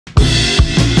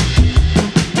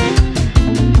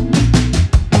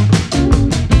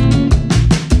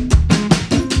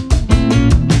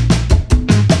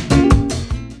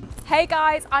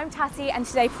guys, I'm Tatty and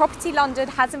today Property London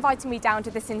has invited me down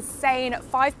to this insane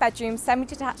 5-bedroom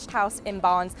semi-detached house in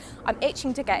Barnes. I'm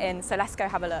itching to get in, so let's go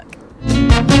have a look.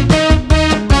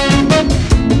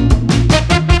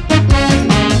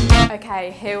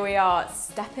 Okay, here we are,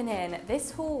 stepping in.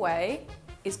 This hallway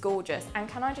is gorgeous, and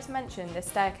can I just mention this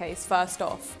staircase first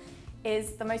off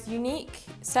is the most unique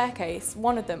staircase,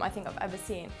 one of them I think I've ever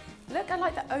seen. Look at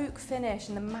like the oak finish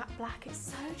and the matte black, it's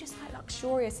so just like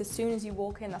luxurious as soon as you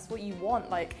walk in, that's what you want,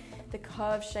 like the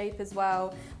curved shape as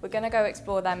well. We're gonna go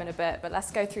explore them in a bit, but let's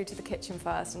go through to the kitchen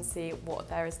first and see what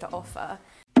there is to offer.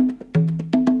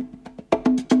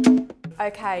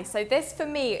 Okay, so this for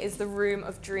me is the room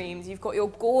of dreams. You've got your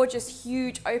gorgeous,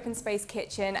 huge open space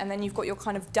kitchen, and then you've got your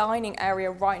kind of dining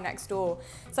area right next door.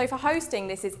 So for hosting,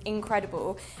 this is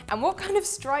incredible. And what kind of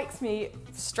strikes me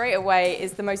straight away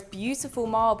is the most beautiful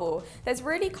marble. There's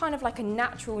really kind of like a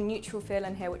natural, neutral feel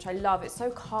in here, which I love. It's so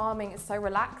calming, it's so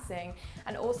relaxing.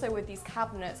 And also with these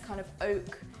cabinets, kind of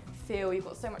oak feel. You've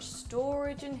got so much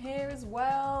storage in here as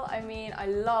well. I mean, I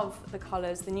love the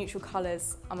colors, the neutral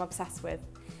colors I'm obsessed with.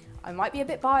 I might be a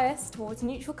bit biased towards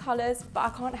neutral colours, but I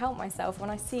can't help myself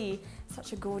when I see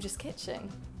such a gorgeous kitchen.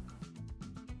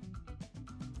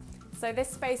 So this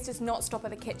space does not stop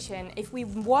at the kitchen. If we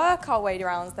work our way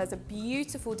around, there's a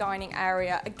beautiful dining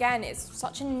area. Again, it's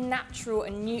such a natural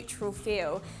and neutral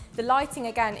feel. The lighting,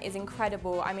 again, is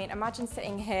incredible. I mean, imagine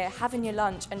sitting here, having your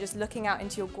lunch and just looking out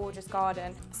into your gorgeous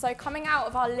garden. So coming out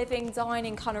of our living,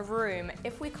 dining kind of room,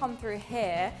 if we come through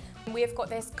here, we've got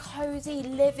this cozy,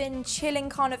 living, chilling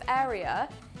kind of area.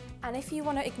 And if you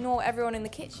want to ignore everyone in the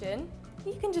kitchen,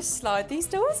 you can just slide these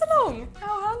doors along.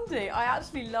 How handy. I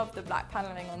actually love the black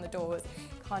paneling on the doors.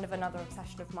 Kind of another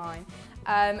obsession of mine.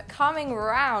 Coming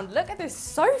around, look at this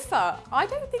sofa. I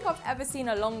don't think I've ever seen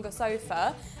a longer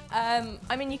sofa.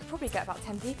 I mean, you could probably get about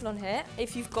 10 people on here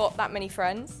if you've got that many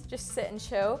friends. Just sit and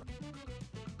chill.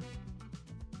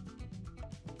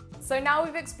 So now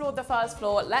we've explored the first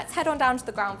floor, let's head on down to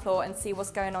the ground floor and see what's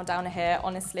going on down here.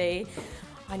 Honestly,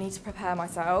 I need to prepare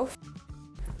myself.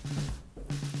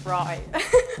 Right,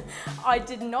 I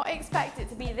did not expect it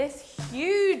to be this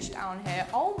huge down here.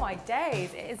 Oh my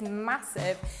days, it is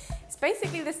massive. It's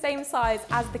basically the same size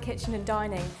as the kitchen and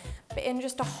dining, but in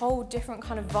just a whole different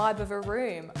kind of vibe of a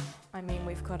room. I mean,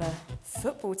 we've got a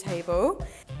football table.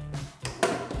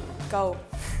 Goal.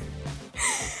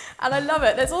 And I love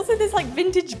it. There's also this like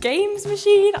vintage games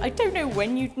machine. I don't know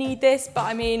when you'd need this, but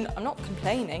I mean, I'm not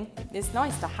complaining. It's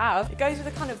nice to have. It goes with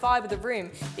the kind of vibe of the room.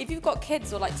 If you've got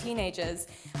kids or like teenagers,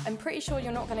 I'm pretty sure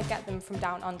you're not gonna get them from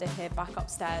down under here back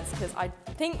upstairs, because I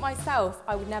think myself,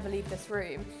 I would never leave this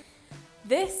room.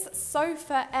 This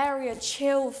sofa area,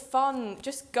 chill, fun,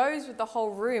 just goes with the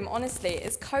whole room, honestly.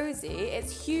 It's cozy,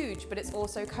 it's huge, but it's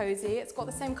also cozy. It's got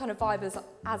the same kind of vibe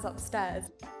as upstairs.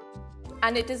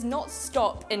 And it does not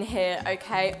stop in here,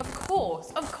 okay? Of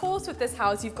course with this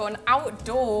house, you've got an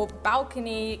outdoor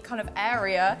balcony kind of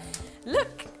area.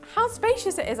 Look how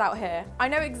spacious it is out here. I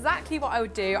know exactly what I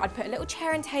would do. I'd put a little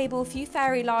chair and table, a few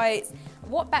fairy lights.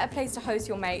 What better place to host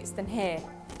your mates than here?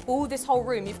 All this whole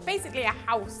room, you've basically a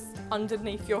house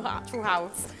underneath your actual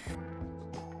house.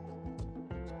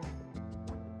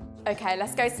 Okay,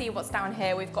 let's go see what's down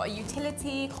here. We've got a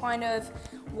utility kind of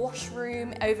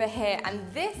washroom over here, and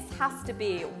this has to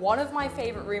be one of my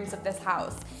favorite rooms of this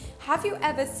house. Have you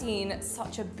ever seen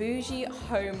such a bougie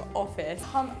home office?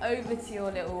 Come over to your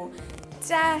little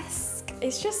desk.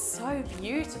 It's just so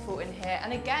beautiful in here.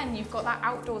 And again, you've got that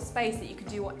outdoor space that you can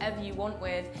do whatever you want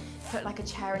with. Put like a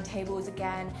chair and tables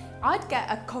again. I'd get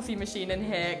a coffee machine in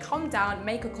here, come down,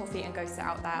 make a coffee and go sit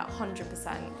out there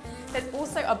 100%. There's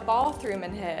also a bathroom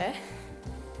in here.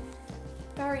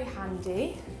 Very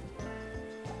handy.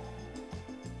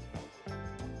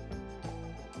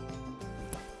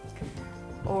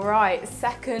 All right,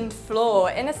 second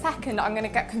floor. In a second, I'm gonna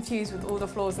get confused with all the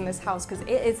floors in this house because it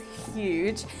is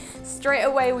huge. Straight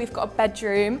away, we've got a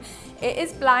bedroom. It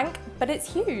is blank, but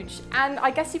it's huge. And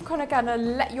I guess you've kind of gotta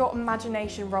let your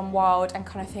imagination run wild and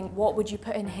kind of think, what would you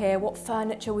put in here? What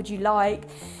furniture would you like?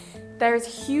 There's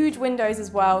huge windows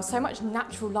as well, so much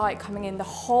natural light coming in the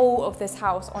whole of this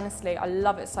house. Honestly, I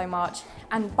love it so much.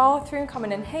 And bathroom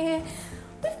coming in here.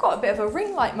 We've got a bit of a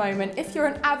ring light moment. If you're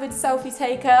an avid selfie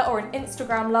taker or an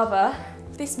Instagram lover,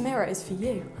 this mirror is for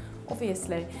you,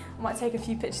 obviously. I might take a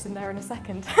few pictures in there in a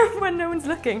second when no one's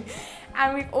looking.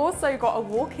 And we've also got a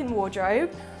walk-in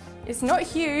wardrobe. It's not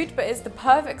huge, but it's the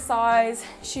perfect size.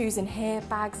 Shoes in here,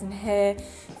 bags in here.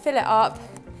 Fill it up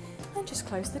and just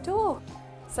close the door.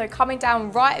 So coming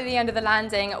down right at the end of the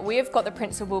landing, we've got the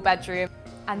principal bedroom.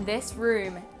 And this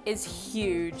room is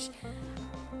huge.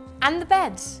 And the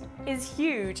bed. is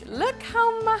huge. Look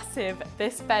how massive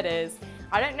this bed is.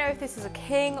 I don't know if this is a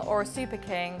king or a super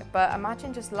king, but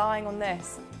imagine just lying on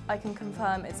this. I can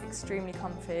confirm it's extremely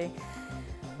comfy.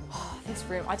 Oh, this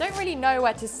room, I don't really know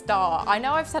where to start. I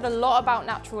know I've said a lot about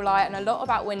natural light and a lot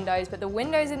about windows, but the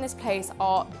windows in this place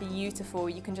are beautiful.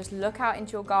 You can just look out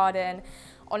into your garden.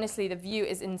 Honestly, the view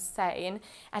is insane.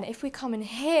 And if we come in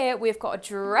here, we've got a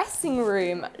dressing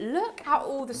room. Look at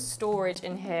all the storage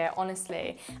in here,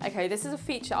 honestly. Okay, this is a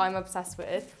feature I'm obsessed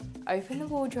with. Open the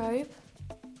wardrobe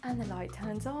and the light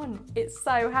turns on. It's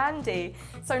so handy.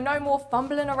 So no more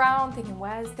fumbling around thinking,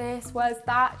 where's this, where's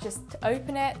that? Just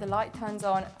open it, the light turns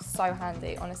on. So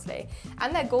handy, honestly.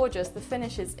 And they're gorgeous, the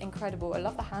finish is incredible. I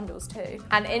love the handles too.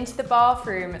 And into the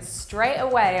bathroom, straight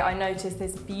away, I noticed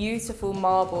this beautiful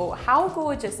marble. How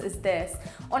gorgeous is this?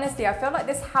 Honestly, I feel like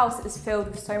this house is filled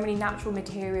with so many natural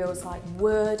materials like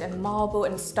wood and marble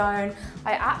and stone.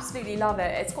 I absolutely love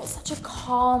it. It's got such a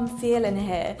calm feel in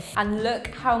here. And look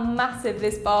how massive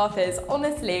this bath is.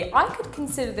 Honestly, I could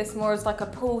consider this more as like a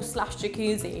pool slash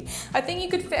jacuzzi. I think you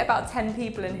could fit about 10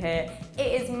 people in here.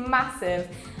 It is massive.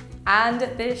 And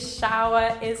this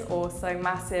shower is also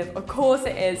massive. Of course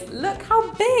it is. Look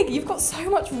how big. You've got so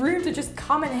much room to just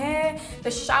come in here.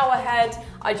 The shower head,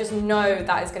 I just know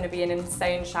that is going to be an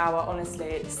insane shower,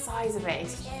 honestly. The size of it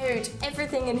is huge.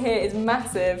 Everything in here is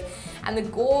massive. And the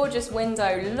gorgeous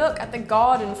window. Look at the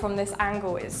garden from this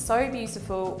angle. It's so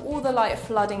beautiful. All the light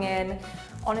flooding in.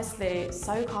 Honestly,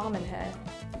 so calm in here.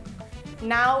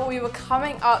 Now we were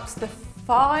coming up to the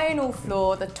final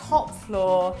floor, the top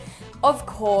floor. Of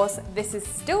course, this is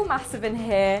still massive in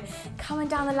here. Coming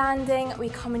down the landing, we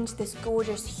come into this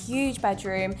gorgeous, huge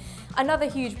bedroom. Another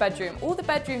huge bedroom. All the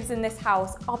bedrooms in this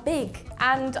house are big.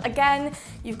 And again,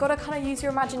 you've got to kind of use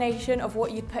your imagination of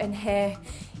what you'd put in here.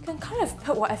 You can kind of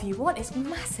put whatever you want. It's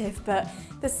massive, but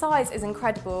the size is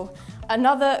incredible.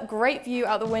 Another great view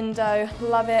out the window.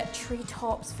 Love it.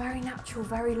 Treetops, very natural,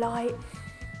 very light.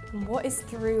 And what is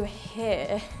through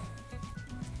here?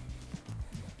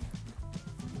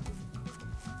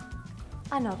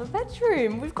 Another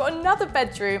bedroom. We've got another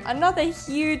bedroom, another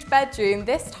huge bedroom,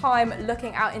 this time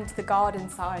looking out into the garden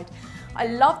side. I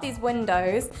love these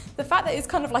windows. The fact that it's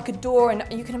kind of like a door and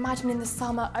you can imagine in the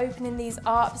summer opening these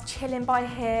up, chilling by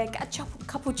here, get a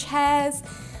couple chairs.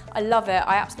 I love it.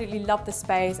 I absolutely love the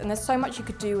space and there's so much you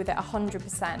could do with it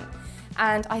 100%.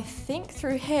 And I think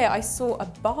through here I saw a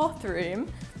bathroom.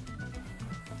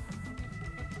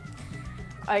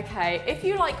 Okay, if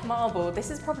you like marble, this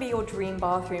is probably your dream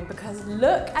bathroom because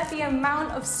look at the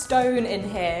amount of stone in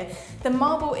here. The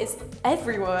marble is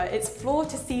everywhere. It's floor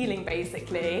to ceiling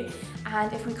basically.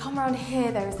 And if we come around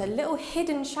here, there is a little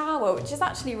hidden shower, which is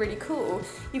actually really cool.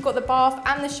 You've got the bath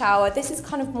and the shower. This is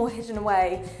kind of more hidden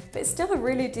away, but it's still a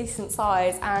really decent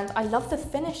size. And I love the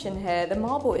finish in here. The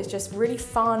marble is just really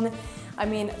fun. I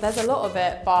mean, there's a lot of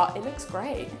it, but it looks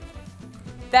great.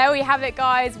 There we have it,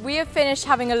 guys. We have finished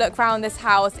having a look around this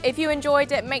house. If you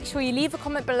enjoyed it, make sure you leave a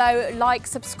comment below, like,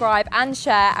 subscribe and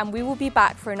share, and we will be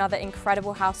back for another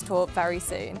incredible house tour very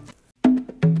soon.